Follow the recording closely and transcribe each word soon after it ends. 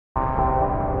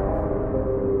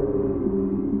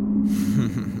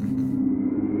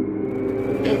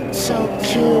So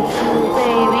cute,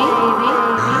 baby.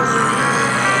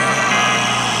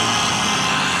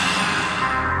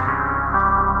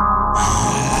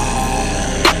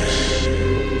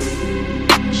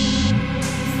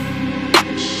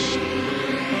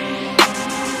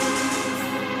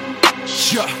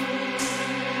 Yeah.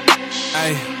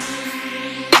 Ay.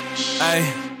 Ay.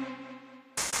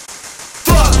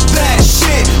 Fuck that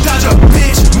shit, dodge a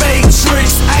bitch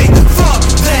matrix. Ay. Fuck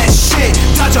that shit,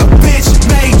 dodge a bitch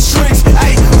matrix.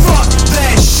 Ay. Fuck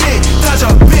that shit, dodge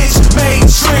a bitch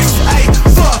matrix. Ay.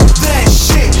 Fuck that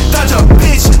shit, dodge a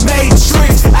bitch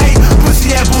matrix. Ay.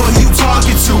 Pussy that boy you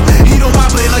talking to, he don't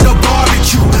mind play like a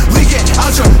barbecue. Leak it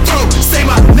out your throat, say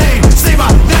my name,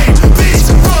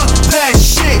 bitch. Fuck that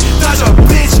shit, dodge a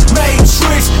bitch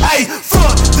matrix. Ay.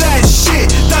 Fuck that shit,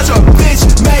 dodge a bitch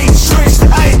matrix.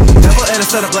 Ay. Never in a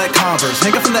set of black Converse,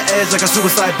 hanging from the edge like a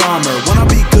suicide bomber. Wanna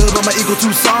be good, but my ego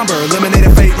too somber.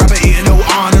 Eliminated fate, rapper eating no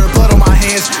honor. Blood on my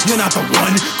hands, you're not the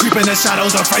one. Creeping the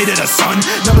shadows, afraid of the sun.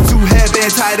 Number 2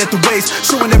 headband tied at the waist,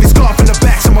 showing every scarf in the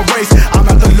backs of my race. I'm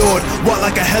not the Lord, walk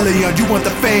like a hellion. You want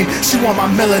the fame, she want my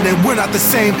melanin. We're not the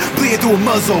same, bleeding through a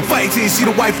muzzle. Fight till you see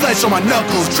the white flesh on my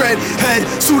knuckles. Dread head,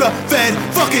 suit up, fed,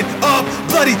 fucking up,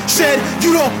 bloody shed.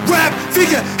 You don't rap,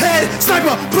 figure head,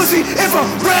 sniper, pussy,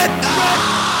 infrared.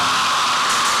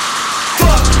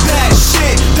 Fuck that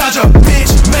shit, dodge a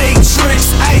bitch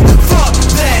matrix. Ay. Fuck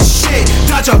that shit,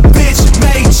 dodge a bitch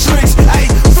matrix. Ay.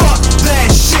 Fuck that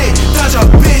shit, dodge a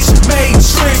bitch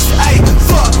matrix.